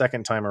happens the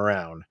second time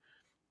around.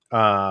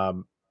 I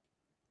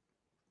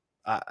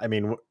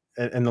mean,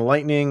 and the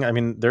Lightning, I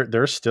mean, they're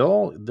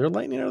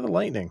Lightning are the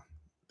Lightning.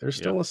 They're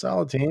still a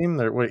solid team.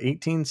 They're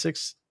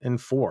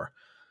 18-6-4.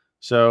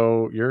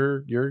 So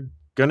you're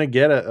gonna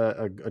get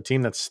a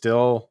team that's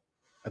still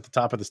at the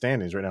top of the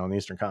standings right now in the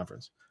Eastern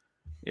Conference.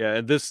 Yeah,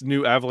 and this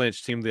new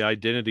Avalanche team, the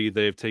identity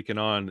they've taken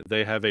on,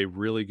 they have a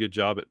really good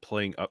job at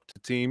playing up to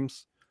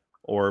teams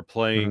or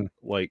playing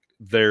like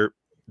they're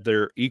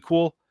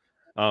equal.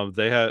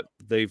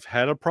 They've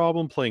had a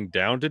problem playing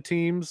down to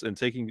teams and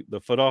taking the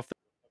foot off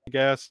the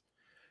gas.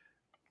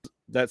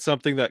 That's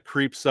something that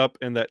creeps up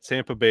in that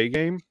Tampa Bay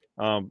game.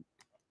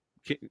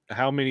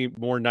 How many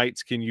more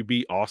nights can you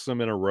be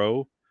awesome in a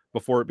row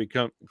before it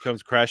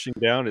comes crashing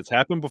down? It's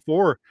happened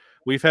before.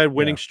 We've had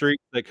winning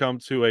streaks that come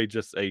to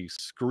just a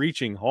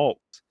screeching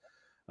halt.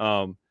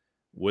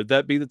 Would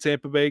that be the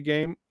Tampa Bay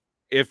game?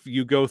 If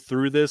you go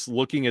through this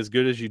looking as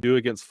good as you do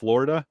against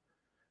Florida,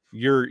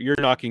 you're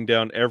knocking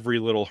down every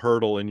little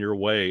hurdle in your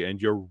way,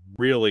 and you're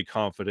really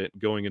confident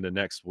going into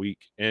next week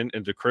and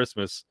into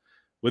Christmas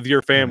with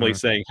your family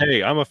saying,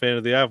 "Hey, I'm a fan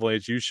of the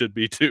Avalanche. You should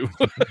be too."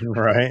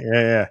 Right?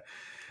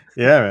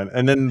 Yeah, man.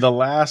 And then the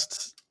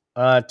last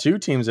two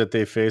teams that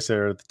they face that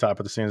are at the top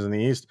of the standings in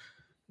the East,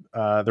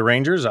 the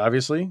Rangers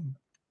obviously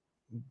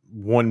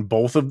won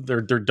both of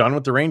they're done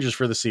with the Rangers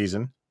for the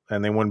season,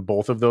 and they won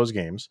both of those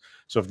games.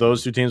 So if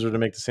those two teams were to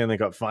make the Stanley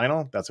Cup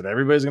final, that's what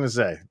everybody's going to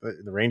say.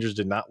 The Rangers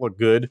did not look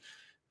good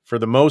for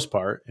the most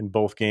part in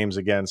both games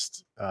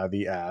against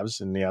the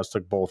Avs, and the Avs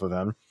took both of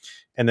them.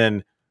 And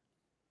then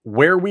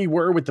where we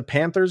were with the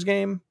Panthers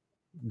game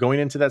going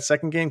into that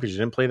second game, because you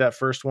didn't play that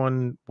first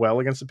one well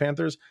against the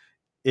Panthers,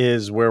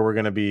 is where we're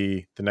going to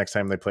be the next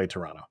time they play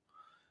Toronto.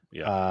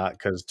 Yeah,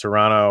 because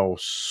Toronto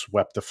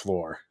swept the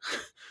floor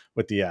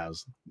with the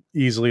Avs,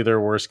 easily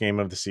their worst game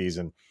of the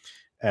season,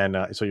 and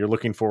so you're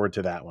looking forward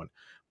to that one.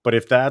 But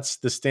if that's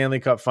the Stanley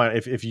Cup final,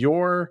 if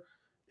you're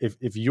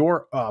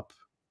up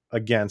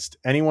against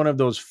any one of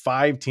those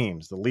five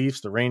teams, the Leafs,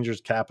 the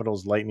Rangers,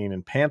 Capitals, Lightning,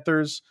 and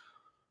Panthers,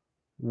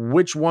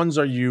 which ones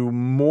are you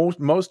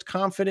most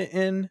confident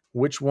in?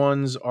 Which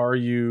ones are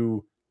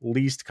you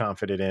least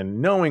confident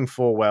in, knowing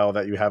full well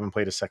that you haven't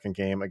played a second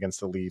game against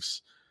the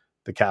Leafs,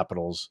 the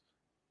Capitals,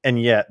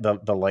 and yet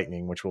the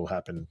Lightning, which will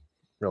happen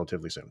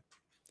relatively soon?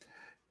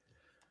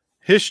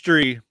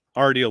 History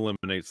already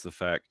eliminates the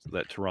fact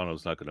that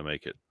Toronto's not going to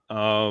make it.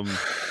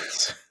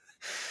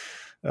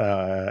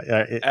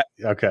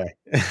 Okay.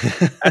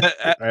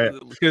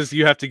 Because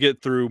you have to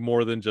get through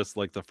more than just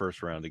like the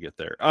first round to get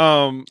there.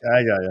 I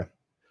got you.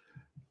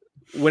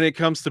 When it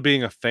comes to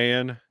being a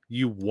fan,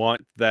 you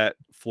want that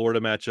Florida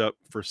matchup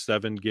for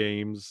 7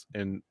 games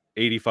and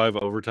 85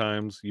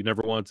 overtimes. You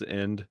never want it to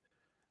end.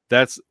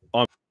 That's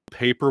on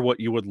paper what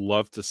you would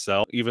love to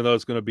sell, even though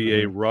it's going to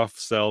be a rough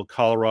sell.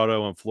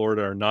 Colorado and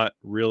Florida are not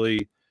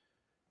really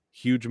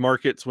huge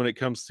markets when it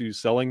comes to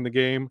selling the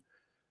game.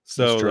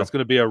 So that's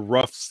going to be a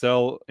rough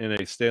sell in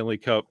a Stanley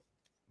Cup,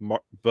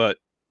 but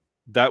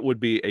that would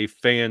be a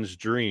fan's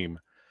dream.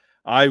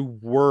 I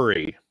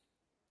worry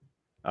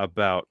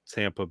about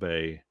Tampa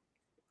Bay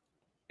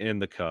in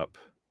the Cup.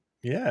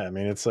 Yeah, I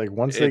mean, it's like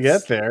once they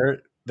get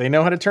there, they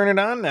know how to turn it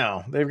on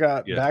now. They've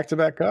got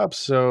back-to-back cups,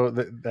 so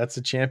that's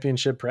a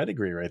championship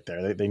pedigree right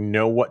there. They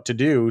know what to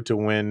do to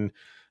win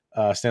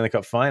Stanley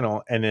Cup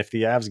final, and if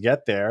the Avs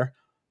get there,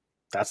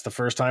 that's the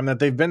first time that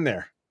they've been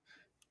there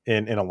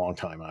in a long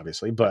time,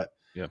 obviously. But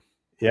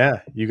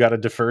yeah, you got to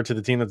defer to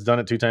the team that's done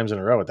it 2 times in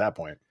a row at that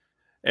point.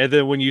 And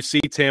then when you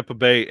see Tampa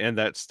Bay in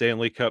that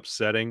Stanley Cup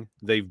setting,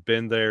 they've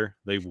been there,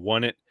 they've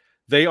won it.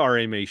 They are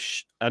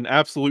an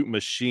absolute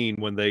machine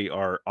when they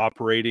are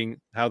operating,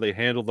 how they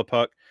handle the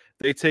puck.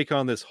 They take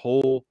on this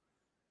whole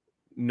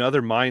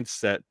another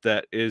mindset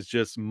that is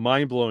just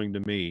mind-blowing to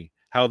me,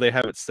 how they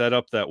have it set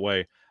up that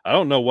way. I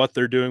don't know what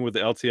they're doing with the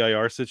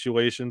LTIR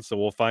situation, so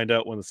we'll find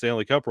out when the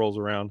Stanley Cup rolls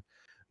around.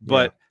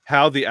 But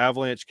how the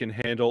Avalanche can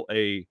handle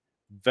a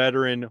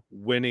veteran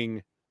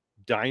winning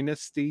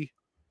dynasty.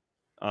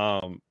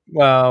 Well,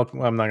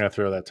 I'm not going to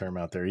throw that term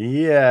out there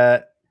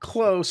yet.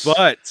 Close.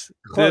 But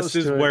this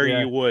is where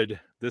you would.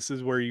 This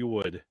is where you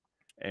would.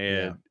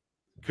 And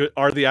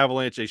are the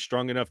Avalanche a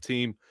strong enough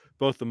team,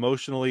 both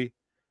emotionally,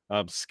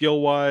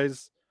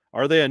 skill-wise?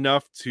 Are they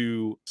enough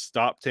to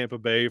stop Tampa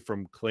Bay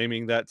from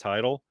claiming that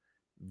title?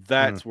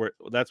 That's what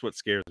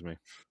scares me.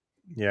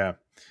 Yeah.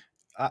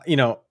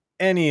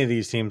 Any of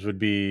these teams would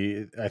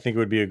be, I think it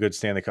would be a good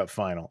Stanley Cup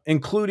final,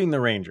 including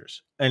the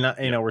Rangers. And,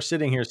 we're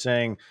sitting here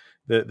saying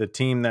the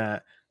team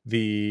that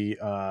the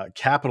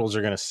Capitals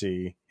are going to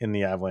see in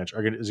the Avalanche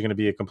is going to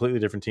be a completely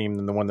different team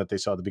than the one that they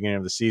saw at the beginning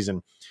of the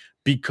season,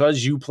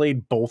 because you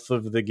played both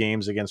of the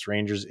games against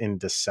Rangers in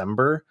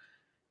December.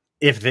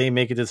 If they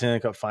make it to the Stanley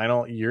Cup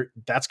final,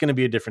 that's going to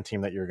be a different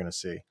team that you're going to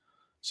see.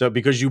 So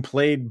because you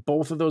played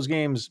both of those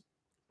games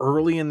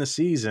early in the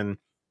season,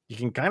 you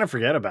can kind of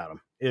forget about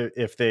them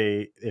if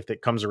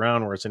it comes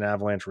around where it's an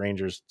Avalanche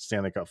Rangers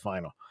Stanley Cup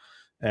final.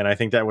 And I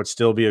think that would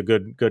still be a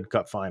good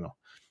cup final.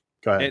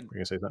 Go ahead.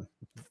 You're gonna say something.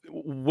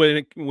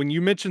 When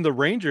you mentioned the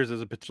Rangers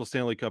as a potential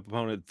Stanley Cup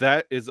opponent,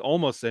 that is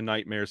almost a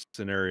nightmare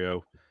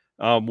scenario,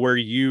 where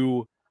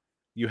you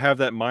have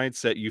that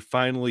mindset. You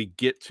finally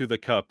get to the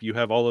cup. You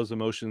have all those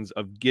emotions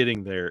of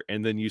getting there,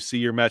 and then you see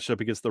your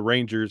matchup against the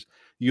Rangers.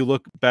 You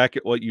look back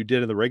at what you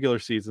did in the regular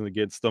season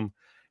against them,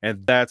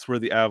 and that's where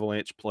the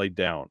Avalanche played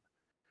down.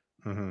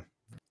 Mm-hmm.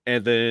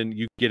 and then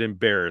you get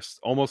embarrassed,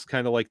 almost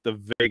kind of like the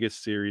Vegas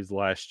series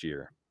last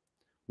year,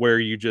 where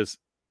you just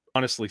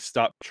honestly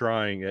stop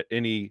trying at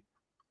any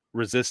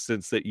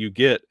resistance that you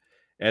get,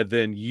 and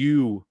then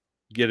you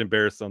get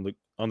embarrassed on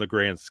the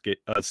grand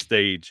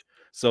stage.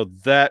 So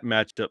that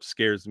matchup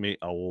scares me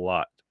a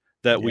lot.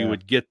 That we Yeah.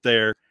 would get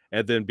there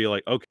and then be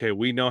like, okay,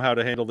 we know how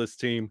to handle this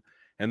team,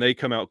 and they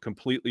come out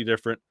completely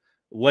different,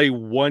 lay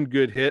one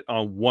good hit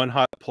on one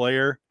hot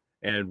player,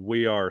 and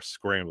we are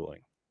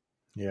scrambling.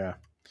 Yeah.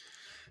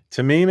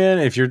 To me, man,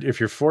 if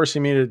you're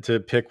forcing me to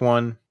pick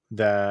one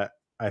that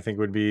I think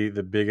would be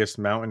the biggest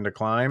mountain to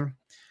climb,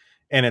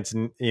 and it's,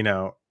 you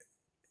know,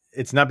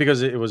 it's not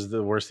because it was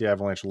the worst the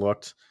Avalanche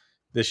looked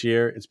this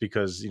year. It's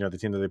because, you know, the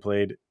team that they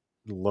played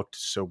looked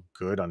so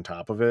good on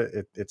top of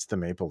it. It's the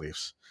Maple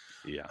Leafs.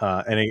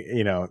 Yeah.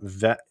 You know,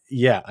 that,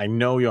 yeah, I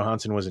know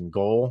Johansson was in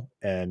goal,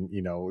 and,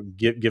 you know,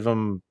 give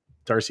him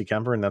Darcy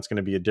Kemper, and that's going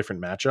to be a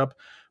different matchup.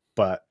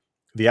 But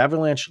the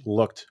Avalanche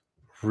looked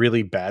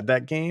really bad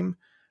that game.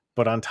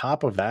 But on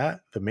top of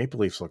that, the Maple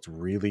Leafs looked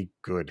really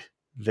good.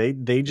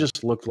 They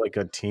just looked like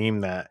a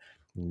team that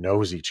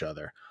knows each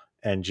other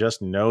and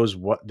just knows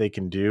what they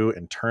can do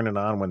and turn it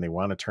on when they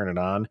want to turn it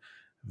on.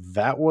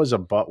 That was a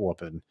butt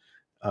whooping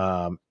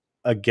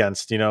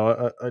against, you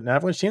know, an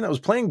Avalanche team that was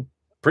playing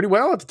pretty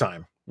well at the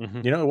time.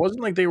 Mm-hmm. You know, it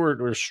wasn't like they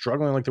were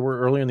struggling like they were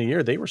early in the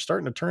year. They were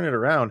starting to turn it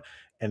around,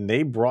 and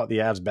they brought the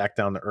Avs back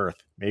down to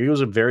earth. Maybe it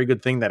was a very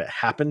good thing that it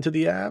happened to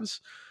the Avs,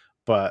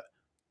 but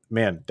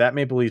man, that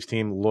Maple Leafs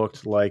team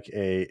looked like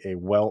a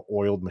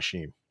well-oiled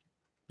machine.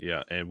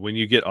 Yeah, and when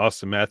you get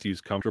Austin Matthews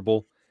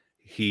comfortable,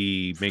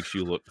 he makes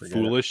you look Forget it.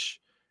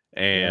 foolish,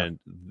 Yeah. and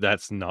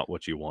that's not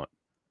what you want.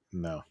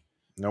 No.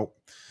 Nope.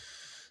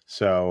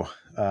 So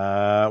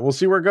we'll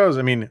see where it goes.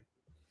 I mean,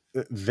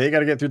 they got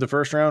to get through the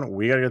first round.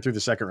 We got to get through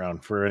the second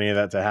round for any of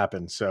that to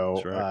happen.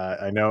 So Right.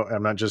 I know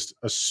I'm not just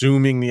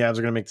assuming the Avs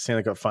are going to make the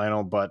Stanley Cup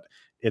final, but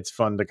it's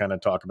fun to kind of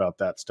talk about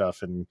that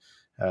stuff and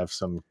have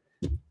some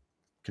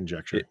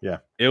conjecture.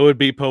 It would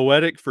be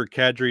poetic for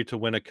Kadri to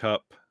win a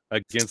cup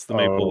against the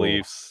Maple Oh,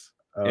 Leafs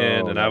in an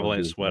that would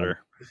Avalanche be fun. sweater.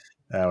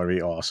 That would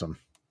be awesome.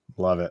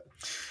 Love it.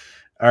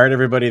 All right,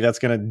 everybody, that's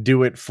going to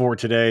do it for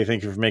today.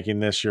 Thank you for making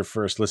this your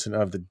first listen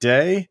of the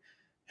day.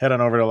 Head on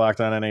over to Locked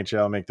On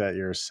NHL, make that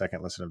your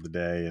second listen of the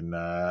day. And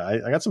I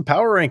got some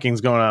power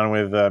rankings going on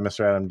with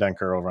Mr. Adam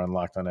Denker over on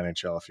Locked On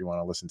NHL if you want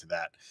to listen to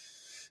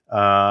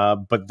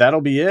that. But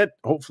that'll be it.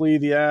 Hopefully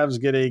the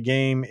Avs get a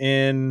game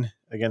in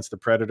against the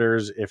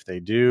Predators. If they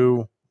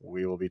do,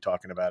 we will be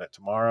talking about it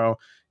tomorrow.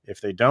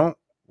 If they don't,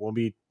 we'll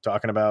be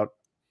talking about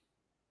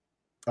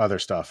other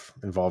stuff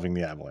involving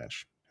the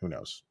Avalanche. Who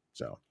knows?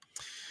 So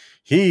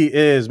he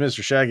is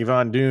Mr. Shaggy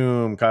Von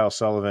Doom, Kyle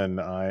Sullivan.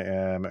 I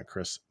am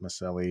Chris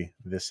Maselli.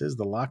 This is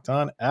the Locked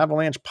On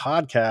Avalanche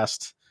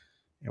podcast,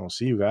 and we'll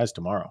see you guys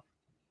tomorrow.